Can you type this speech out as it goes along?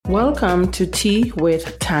Welcome to Tea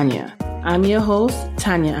with Tanya. I'm your host,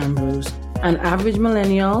 Tanya Ambrose, an average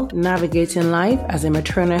millennial navigating life as a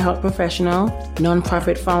maternal health professional,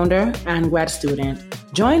 nonprofit founder, and grad student.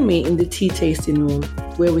 Join me in the tea tasting room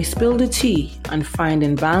where we spill the tea on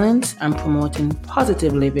finding balance and promoting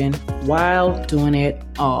positive living while doing it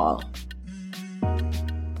all.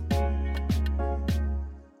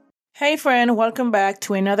 Hey friend, welcome back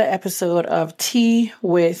to another episode of Tea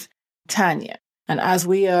with Tanya. And as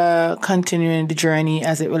we are continuing the journey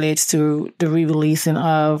as it relates to the re-releasing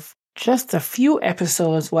of just a few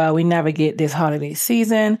episodes while we navigate this holiday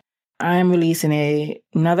season, I'm releasing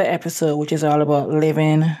another episode which is all about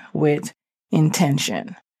living with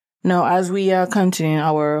intention. Now, as we are continuing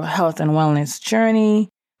our health and wellness journey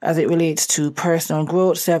as it relates to personal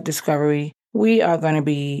growth, self-discovery, we are going to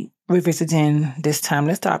be revisiting this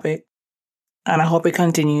timeless topic. And I hope it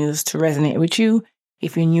continues to resonate with you.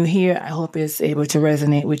 If you're new here, I hope it's able to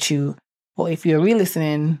resonate with you. Or if you're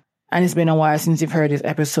re-listening and it's been a while since you've heard this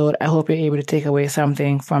episode, I hope you're able to take away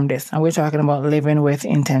something from this. And we're talking about living with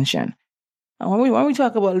intention. And when we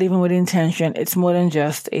talk about living with intention, it's more than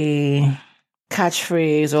just a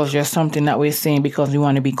catchphrase or just something that we're saying because we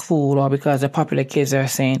want to be cool or because the popular kids are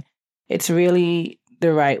saying. It's really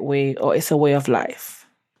the right way, or it's a way of life.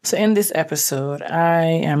 So in this episode, I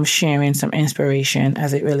am sharing some inspiration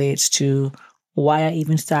as it relates to why I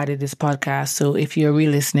even started this podcast. So if you're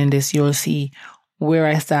re-listening this, you'll see where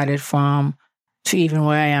I started from to even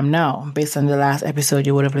where I am now, based on the last episode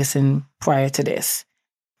you would have listened prior to this.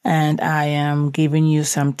 And I am giving you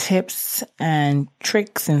some tips and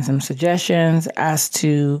tricks and some suggestions as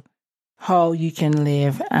to how you can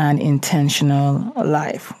live an intentional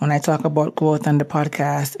life. When I talk about growth on the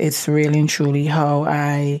podcast, it's really and truly how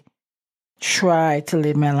I try to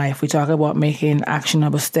live my life. We talk about making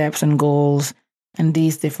actionable steps and goals and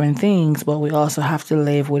these different things, but we also have to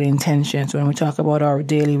live with intentions. When we talk about our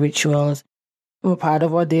daily rituals, part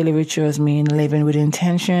of our daily rituals mean living with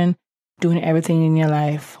intention, doing everything in your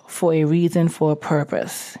life for a reason, for a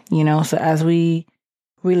purpose. So as we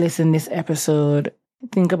re-listen this episode,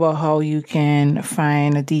 think about how you can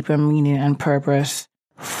find a deeper meaning and purpose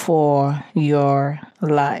for your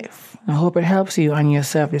life. I hope it helps you on your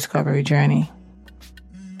self-discovery journey.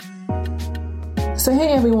 So hey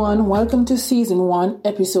everyone, welcome to Season 1,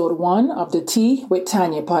 Episode 1 of the Tea with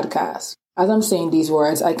Tanya podcast. As I'm saying these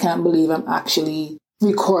words, I can't believe I'm actually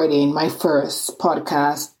recording my first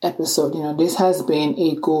podcast episode. This has been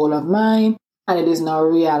a goal of mine and it is now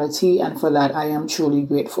a reality, and for that I am truly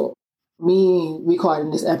grateful. Me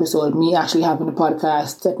recording this episode, me actually having a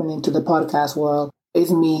podcast, stepping into the podcast world,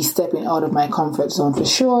 is me stepping out of my comfort zone for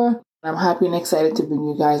sure. I'm happy and excited to bring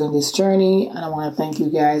you guys on this journey, and I want to thank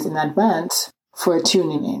you guys in advance for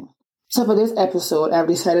tuning in. So for this episode, I've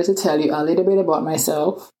decided to tell you a little bit about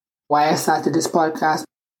myself, why I started this podcast,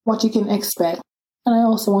 what you can expect, and I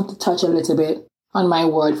also want to touch a little bit on my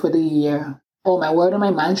word for the year, or my word or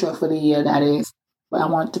my mantra for the year, that is. But I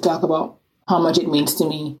want to talk about how much it means to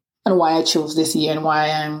me and why I chose this year and why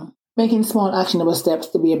I'm making small actionable steps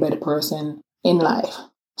to be a better person in life.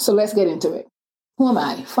 So let's get into it. Who am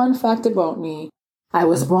I? Fun fact about me. I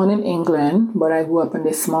was born in England, but I grew up in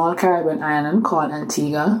this small Caribbean island called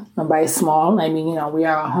Antigua. And by small, I mean, we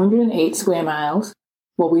are 108 square miles,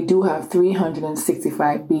 but we do have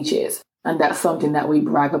 365 beaches. And that's something that we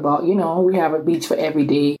brag about. We have a beach for every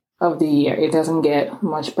day of the year. It doesn't get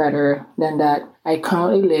much better than that. I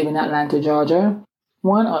currently live in Atlanta, Georgia.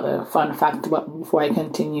 One other fun fact about me before I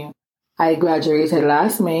continue. I graduated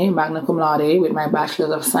last May, magna cum laude, with my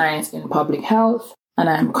Bachelor of Science in Public Health. And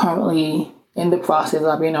I'm currently in the process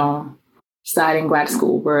of, starting grad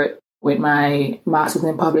school with my master's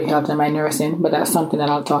in public health and my nursing, but that's something that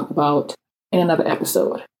I'll talk about in another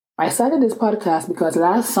episode. I started this podcast because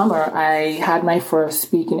last summer I had my first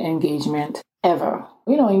speaking engagement ever.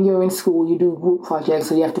 When you're in school, you do group projects,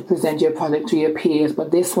 so you have to present your project to your peers,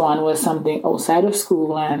 but this one was something outside of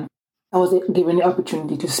school, and I was given the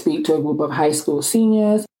opportunity to speak to a group of high school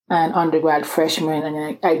seniors and undergrad freshmen,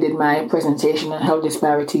 and I did my presentation on health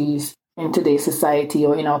disparities in today's society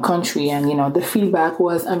or in our country. And, the feedback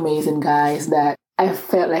was amazing, guys, that I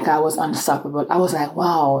felt like I was unstoppable. I was like,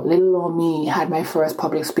 wow, little old me had my first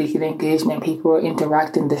public speaking engagement. People were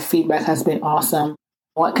interacting. The feedback has been awesome.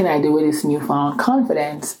 What can I do with this newfound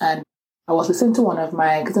confidence? And I was listening to one of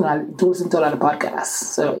my, because I do listen to a lot of podcasts.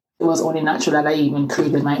 So it was only natural that I even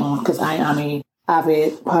created my own, because I am a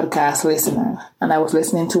avid podcast listener. And I was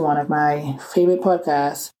listening to one of my favorite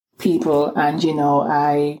podcast people, and,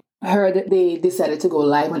 I heard that they decided to go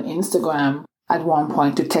live on Instagram at one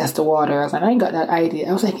point to test the waters. And I got that idea.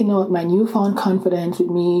 I was like, my newfound confidence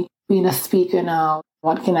with me being a speaker now,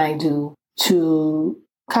 What can I do to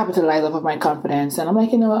capitalize off of my confidence? And I'm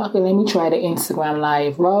like, you know what? Okay, let me try the Instagram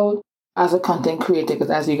live route as a content creator, because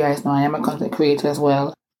as you guys know, I am a content creator as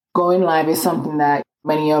well. Going live is something that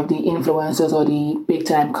many of the influencers or the big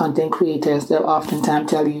time content creators, they'll oftentimes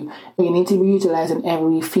tell you, you need to be utilizing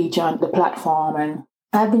every feature on the platform. And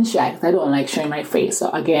I've been shy because I don't like showing my face. So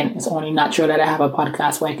again, it's only natural that I have a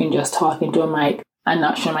podcast where I can just talk into a mic and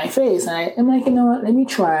not show my face. And I'm like, you know what, let me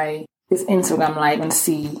try this Instagram live and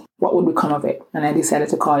see what would become of it. And I decided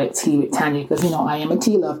to call it Tea with Tanya because, I am a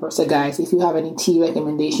tea lover. So guys, if you have any tea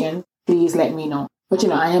recommendation, please let me know. But,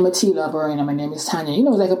 I am a tea lover and my name is Tanya. It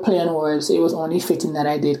was like a play on words. So it was only fitting that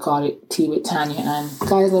I did call it Tea with Tanya. And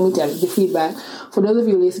guys, let me tell you, the feedback, for those of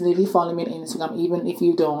you listening, if you follow me on Instagram, even if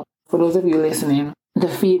you don't, for those of you listening, the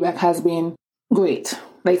feedback has been great.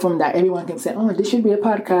 Like from that, everyone can say, oh, this should be a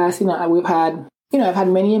podcast. We've had, I've had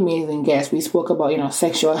many amazing guests. We spoke about,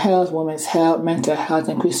 sexual health, women's health, mental health,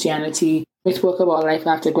 and Christianity. We spoke about life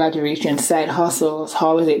after graduation, side hustles,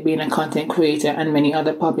 how is it being a content creator, and many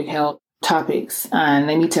other public health topics. And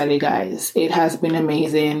let me tell you guys, it has been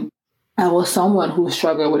amazing. I was someone who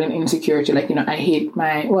struggled with an insecurity. I hate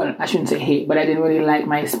I shouldn't say hate, but I didn't really like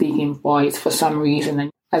my speaking voice for some reason.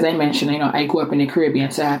 And as I mentioned, I grew up in the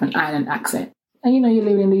Caribbean, so I have an island accent. And, you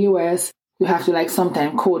live in the US, you have to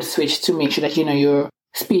sometimes code switch to make sure that, you're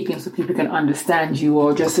speaking so people can understand you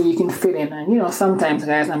or just so you can fit in. And, sometimes,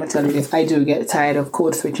 guys, I'm going to tell you this, I do get tired of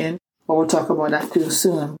code switching, but we'll talk about that too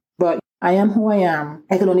soon. But I am who I am.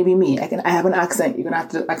 I can only be me. I have an accent. You're going to have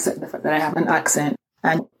to accept the fact that I have an accent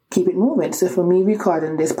and keep it moving. So for me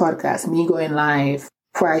recording this podcast, me going live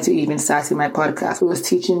prior to even starting my podcast, it was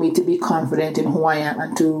teaching me to be confident in who I am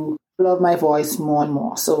and to love my voice more and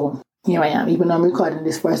more. So here I am. Even though I'm recording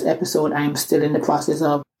this first episode, I am still in the process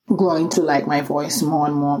of growing to like my voice more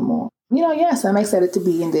and more and more. Yes, I'm excited to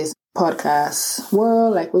be in this podcast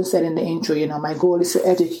world. Like we said in the intro, my goal is to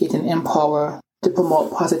educate and empower, to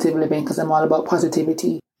promote positive living because I'm all about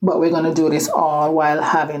positivity. But we're going to do this all while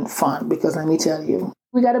having fun because let me tell you,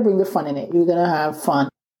 we got to bring the fun in it. We're going to have fun.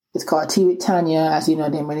 It's called Tea with Tanya. As you know,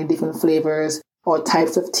 there are many different flavors or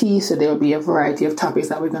types of tea. So there will be a variety of topics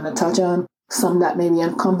that we're going to touch on. Some that may be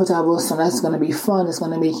uncomfortable, some that's going to be fun, it's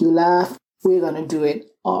going to make you laugh. We're going to do it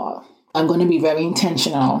all. I'm going to be very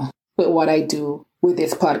intentional with what I do with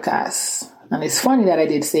this podcast. And it's funny that I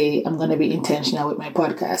did say I'm going to be intentional with my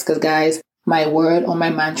podcast because, guys, my word or my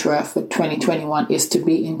mantra for 2021 is to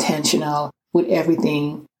be intentional with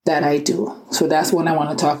everything that I do. So that's what I want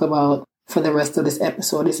to talk about for the rest of this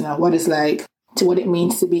episode is what it's like, to what it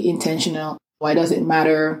means to be intentional. Why does it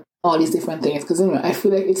matter? All these different things. Because I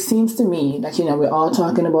feel like it seems to me that, we're all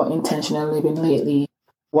talking about intentional living lately.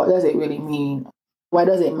 What does it really mean? Why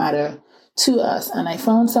does it matter to us? And I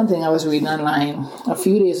found something I was reading online a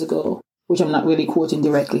few days ago, which I'm not really quoting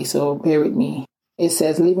directly, so bear with me. It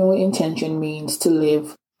says, living with intention means to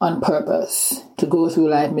live on purpose, to go through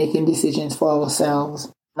life making decisions for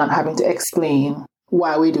ourselves, not having to explain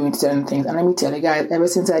why we're doing certain things. And let me tell you guys, ever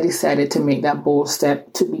since I decided to make that bold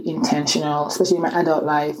step to be intentional, especially in my adult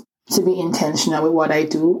life, to be intentional with what I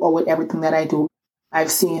do or with everything that I do,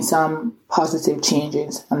 I've seen some positive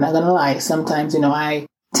changes. I'm not going to lie. Sometimes, I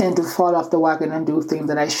tend to fall off the wagon and do things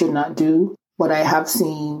that I should not do. But I have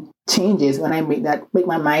seen changes when I make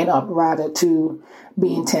my mind up rather to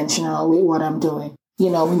be intentional with what I'm doing. We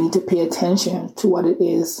need to pay attention to what it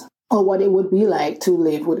is or what it would be like to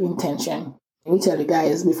live with intention. Let me tell you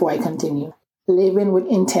guys before I continue, living with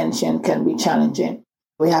intention can be challenging.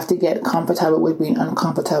 We have to get comfortable with being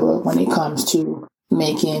uncomfortable when it comes to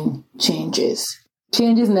making changes.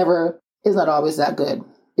 Change is not always that good.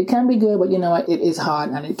 It can be good, but you know what? It is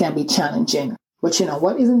hard and it can be challenging. But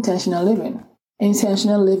what is intentional living?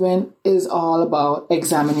 Intentional living is all about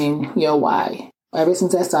examining your why. Ever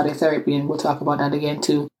since I started therapy, and we'll talk about that again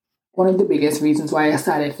too, one of the biggest reasons why I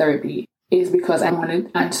started therapy is because I wanted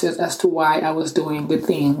answers as to why I was doing the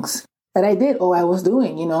things that I did or I was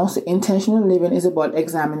doing, So intentional living is about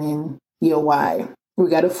examining your why. We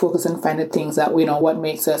got to focus and find the things that, what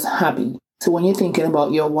makes us happy. So when you're thinking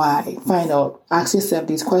about your why, ask yourself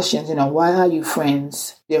these questions, why are you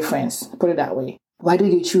friends? Your friends, put it that way. Why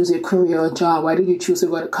did you choose your career or job? Why did you choose to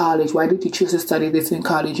go to college? Why did you choose to study this in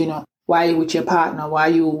college? Why are you with your partner? Why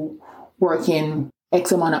are you working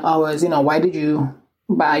X amount of hours? Why did you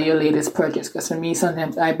buy your latest purchase? Because for me,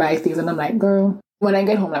 sometimes I buy things and I'm like, girl, when I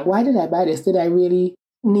get home, like, why did I buy this? Did I really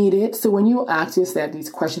need it? So when you ask yourself these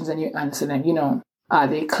questions and you answer them, are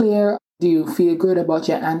they clear? Do you feel good about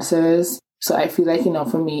your answers? So I feel like,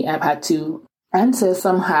 for me, I've had to answer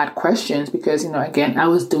some hard questions because, again, I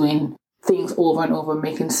was doing things over and over,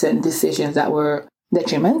 making certain decisions that were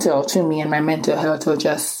detrimental to me and my mental health, or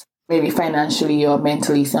just maybe financially or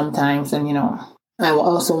mentally sometimes. And, I will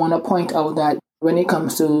also want to point out that when it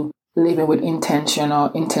comes to living with intention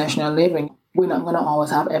or intentional living, we're not going to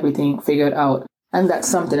always have everything figured out. And that's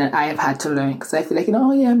something that I have had to learn, because I feel like,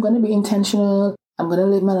 oh yeah, I'm going to be intentional. I'm going to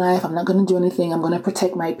live my life. I'm not going to do anything. I'm going to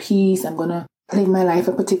protect my peace. I'm going to live my life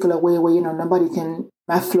a particular way where, nobody can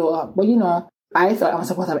flow up. But, I thought I was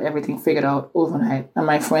supposed to have everything figured out overnight. And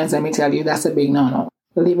my friends, let me tell you, that's a big no-no.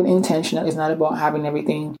 Living intentional is not about having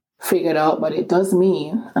everything figured out, but it does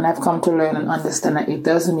mean, and I've come to learn and understand that it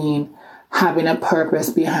does mean having a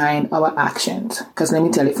purpose behind our actions. Because let me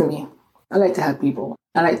tell you, for me, I like to help people.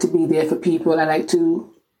 I like to be there for people. I like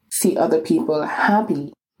to see other people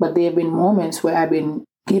happy. But there have been moments where I've been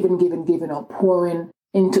giving, or pouring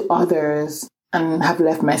into others and have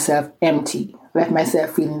left myself empty, left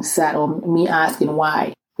myself feeling sad, or me asking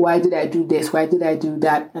why. Why did I do this? Why did I do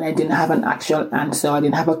that? And I didn't have an actual answer. I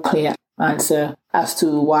didn't have a clear answer as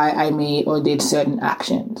to why I made or did certain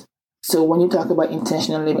actions. So when you talk about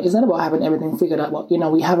intentional living, it's not about having everything figured out. But,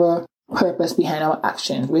 we have a purpose behind our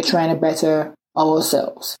actions. We're trying to better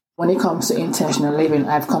ourselves. When it comes to intentional living,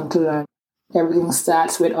 I've come to learn everything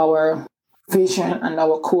starts with our vision and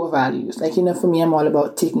our core values. Like, for me, I'm all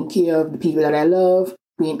about taking care of the people that I love,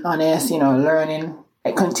 being honest, learning,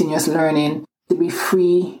 continuous learning, to be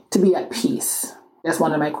free, to be at peace. That's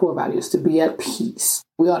one of my core values, to be at peace.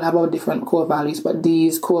 We all have our different core values, but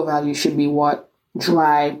these core values should be what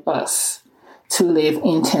drive us to live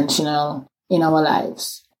intentional in our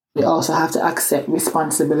lives. We also have to accept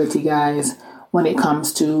responsibility, guys, when it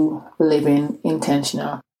comes to living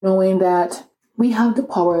intentional. Knowing that we have the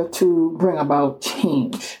power to bring about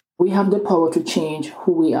change. We have the power to change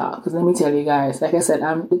who we are. Because let me tell you guys, like I said,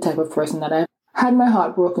 I'm the type of person that I've had my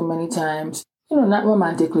heart broken many times. Not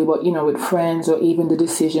romantically, but, with friends, or even the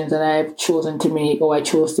decisions that I've chosen to make, or I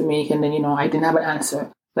chose to make, and then, I didn't have an answer.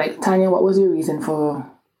 Like, Tanya, what was your reason for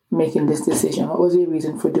making this decision? What was your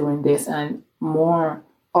reason for doing this? And more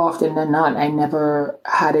often than not, I never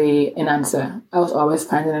had an answer. I was always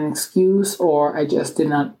finding an excuse, or I just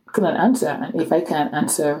couldn't answer. And if I can't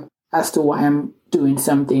answer as to why I'm doing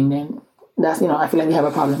something, then that's, I feel like we have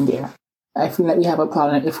a problem there. I feel like we have a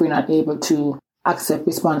problem if we're not able to accept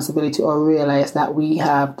responsibility or realize that we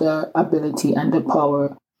have the ability and the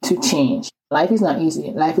power to change. Life is not easy.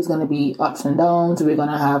 Life is going to be ups and downs. We're going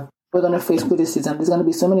to face criticism. There's going to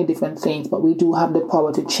be so many different things, but we do have the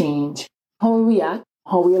power to change how we react,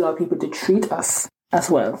 how we allow people to treat us as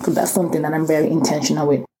well. So that's something that I'm very intentional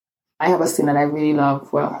with. I have a saying that I really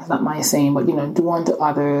love. Well, it's not my saying, but do unto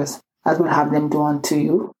others as would have them do unto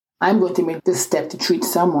you. I'm going to make this step to treat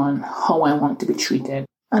someone how I want to be treated.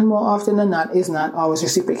 And more often than not, it's not always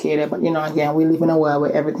reciprocated. But, again, we live in a world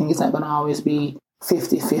where everything is not going to always be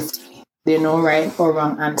 50-50. There are no right or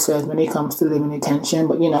wrong answers when it comes to living intention.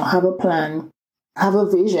 But, have a plan, have a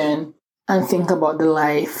vision, and think about the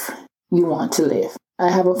life you want to live. I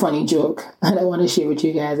have a funny joke that I want to share with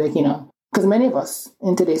you guys. Like, because many of us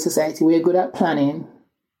in today's society, we're good at planning,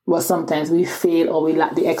 but sometimes we fail or we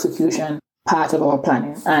lack the execution part of our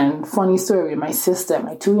planning. And funny story, my sister,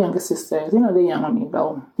 my two younger sisters, they're younger than me,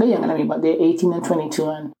 though. They're younger than me, but they're 18 and 22.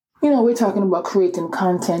 And, we're talking about creating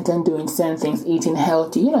content and doing certain things, eating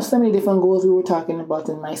healthy, so many different goals we were talking about.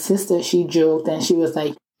 And my sister, she joked and she was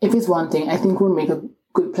like, if it's one thing, I think we'll make a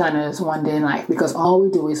good planners one day in life, because all we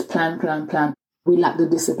do is plan. We lack the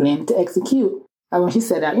discipline to execute. And when she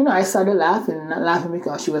said that, I started laughing, not laughing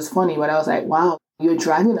because she was funny, but I was like, wow, you're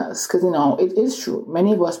driving us. Because, it is true.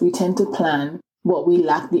 Many of us, we tend to plan, but we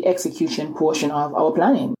lack the execution portion of our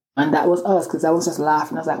planning. And that was us, because I was just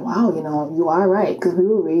laughing. I was like, wow, you are right. Because we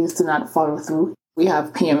were raised to not follow through. We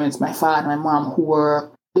have parents, my father, my mom,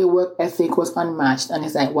 their work ethic was unmatched. And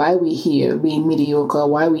it's like, why are we here being mediocre?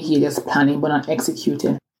 Why are we here just planning but not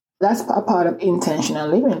executing? That's a part of intentional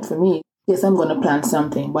living for me. Yes, I'm going to plan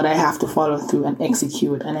something, but I have to follow through and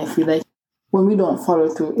execute. And I feel like when we don't follow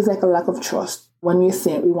through, it's like a lack of trust. When we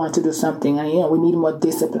say we want to do something and, we need more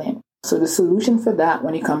discipline. So the solution for that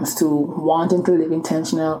when it comes to wanting to live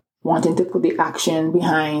intentional, wanting to put the action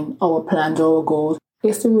behind our plans or our goals,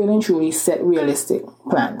 is to really and truly set realistic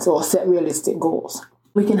plans or set realistic goals.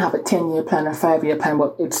 We can have a 10-year plan or 5-year plan,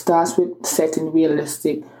 but it starts with setting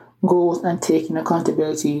realistic goals and taking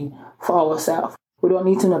accountability for ourselves. We don't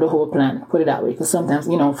need to know the whole plan, put it that way. Because sometimes,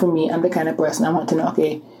 for me, I'm the kind of person I want to know,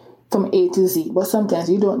 okay, from A to Z. But sometimes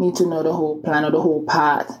you don't need to know the whole plan or the whole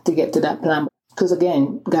path to get to that plan. Because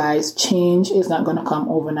again, guys, change is not going to come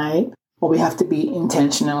overnight. But we have to be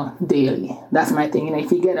intentional daily. That's my thing.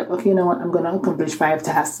 If you get up, okay, I'm going to accomplish 5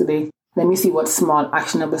 tasks today. Let me see what small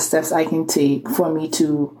actionable steps I can take for me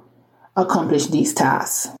to accomplish these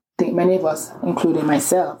tasks. I think many of us, including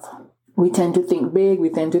myself, we tend to think big. We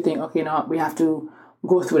tend to think, okay, now we have to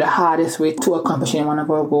go through the hardest way to accomplishing one of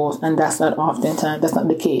our goals. And that's not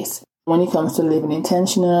the case. When it comes to living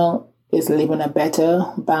intentional, it's living a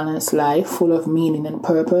better, balanced life full of meaning and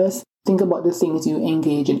purpose. Think about the things you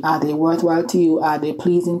engage in. Are they worthwhile to you? Are they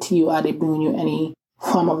pleasing to you? Are they bringing you any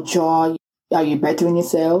form of joy? Are you bettering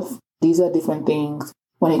yourself? These are different things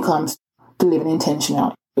when it comes to living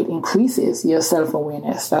intentional. It increases your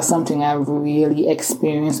self-awareness. That's something I've really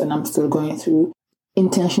experienced and I'm still going through.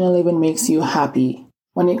 Intentional living makes you happy.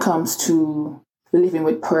 When it comes to living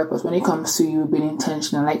with purpose, when it comes to you being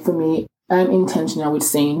intentional, like for me, I'm intentional with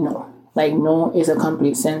saying no. Like no is a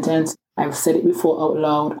complete sentence. I've said it before out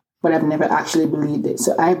loud, but I've never actually believed it.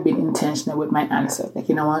 So I've been intentional with my answer. Like,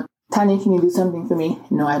 you know what? Tanya, can you do something for me?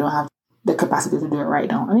 No, I don't have the capacity to do it right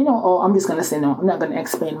now. And I'm just going to say no. I'm not going to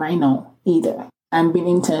explain my no either. I'm being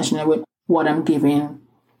intentional with what I'm giving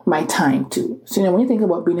my time to. So, when you think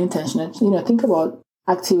about being intentional, think about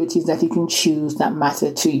activities that you can choose that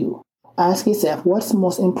matter to you. Ask yourself, what's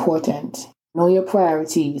most important? Know your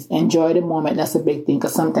priorities. Enjoy the moment. That's a big thing,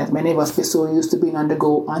 because sometimes many of us get so used to being on the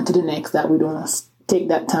go, on to the next, that we don't take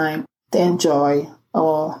that time to enjoy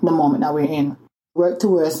the moment that we're in. Work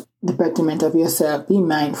towards the betterment of yourself. Be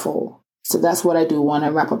mindful. So that's what I do want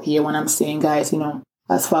to wrap up here when I'm saying, guys,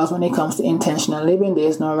 as far as when it comes to intentional living,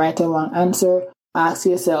 there's no right or wrong answer. Ask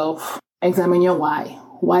yourself, examine your why.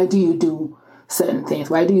 Why do you do certain things?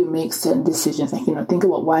 Why do you make certain decisions? Like, think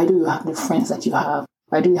about, why do you have the friends that you have?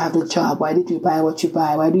 Why do you have the job? Why did you buy what you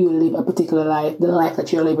buy? Why do you live a particular life, the life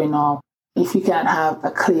that you're living now? If you can't have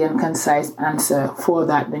a clear and concise answer for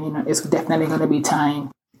that, then, it's definitely going to be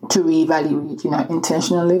time to reevaluate.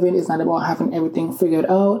 Intentional living is not about having everything figured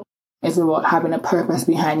out. It's about having a purpose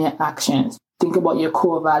behind your actions. Think about your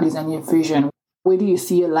core values and your vision. Where do you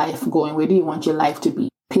see your life going? Where do you want your life to be?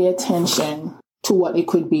 Pay attention to what it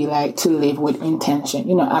could be like to live with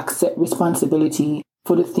intention. Accept responsibility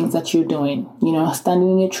for the things that you're doing.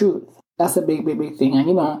 Standing in your truth. That's a big, big, big thing.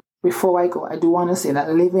 And, before I go, I do want to say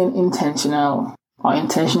that living intentional or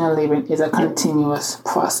intentional living is a continuous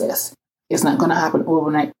process. It's not going to happen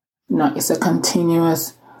overnight. No, it's a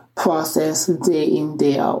continuous process, day in,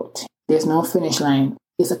 day out. There's no finish line.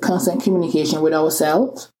 It's a constant communication with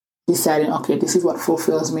ourselves, deciding, okay, this is what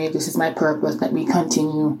fulfills me. This is my purpose. Let me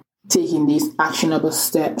continue taking these actionable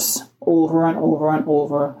steps over and over and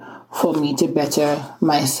over for me to better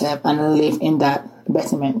myself and live in that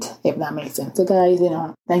betterment, if that makes sense. So guys,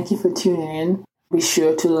 thank you for tuning in. Be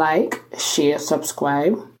sure to like, share,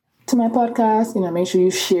 subscribe to my podcast. Make sure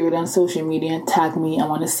you share it on social media and tag me. I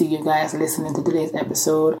want to see you guys listening to today's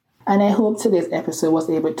episode. And I hope today's episode was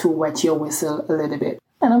able to wet your whistle a little bit.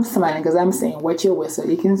 And I'm smiling because I'm saying wet your whistle.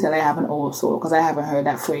 You can tell I have an old soul because I haven't heard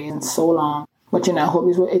that phrase in so long. But I hope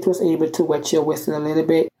it was able to wet your whistle a little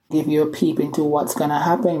bit, give you a peep into what's going to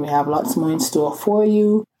happen. We have lots more in store for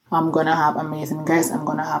you. I'm going to have amazing guests. I'm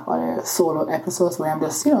going to have other solo episodes where I'm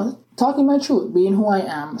just, talking my truth, being who I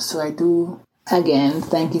am. So I do, again,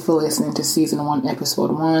 thank you for listening to Season 1,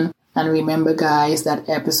 Episode 1. And remember, guys, that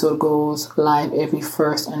episode goes live every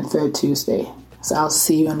first and third Tuesday. So I'll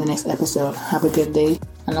see you on the next episode. Have a good day.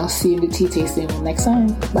 And I'll see you in the tea tasting next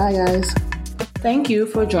time. Bye, guys. Thank you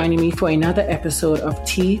for joining me for another episode of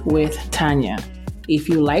Tea with Tanya. If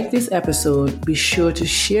you like this episode, be sure to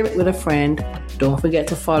share it with a friend. Don't forget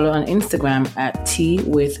to follow on Instagram at Tea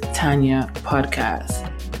with Tanya Podcast.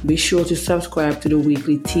 Be sure to subscribe to the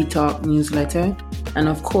weekly Tea Talk newsletter. And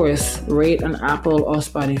of course, rate on Apple or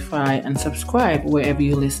Spotify and subscribe wherever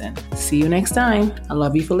you listen. See you next time. I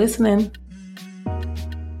love you for listening.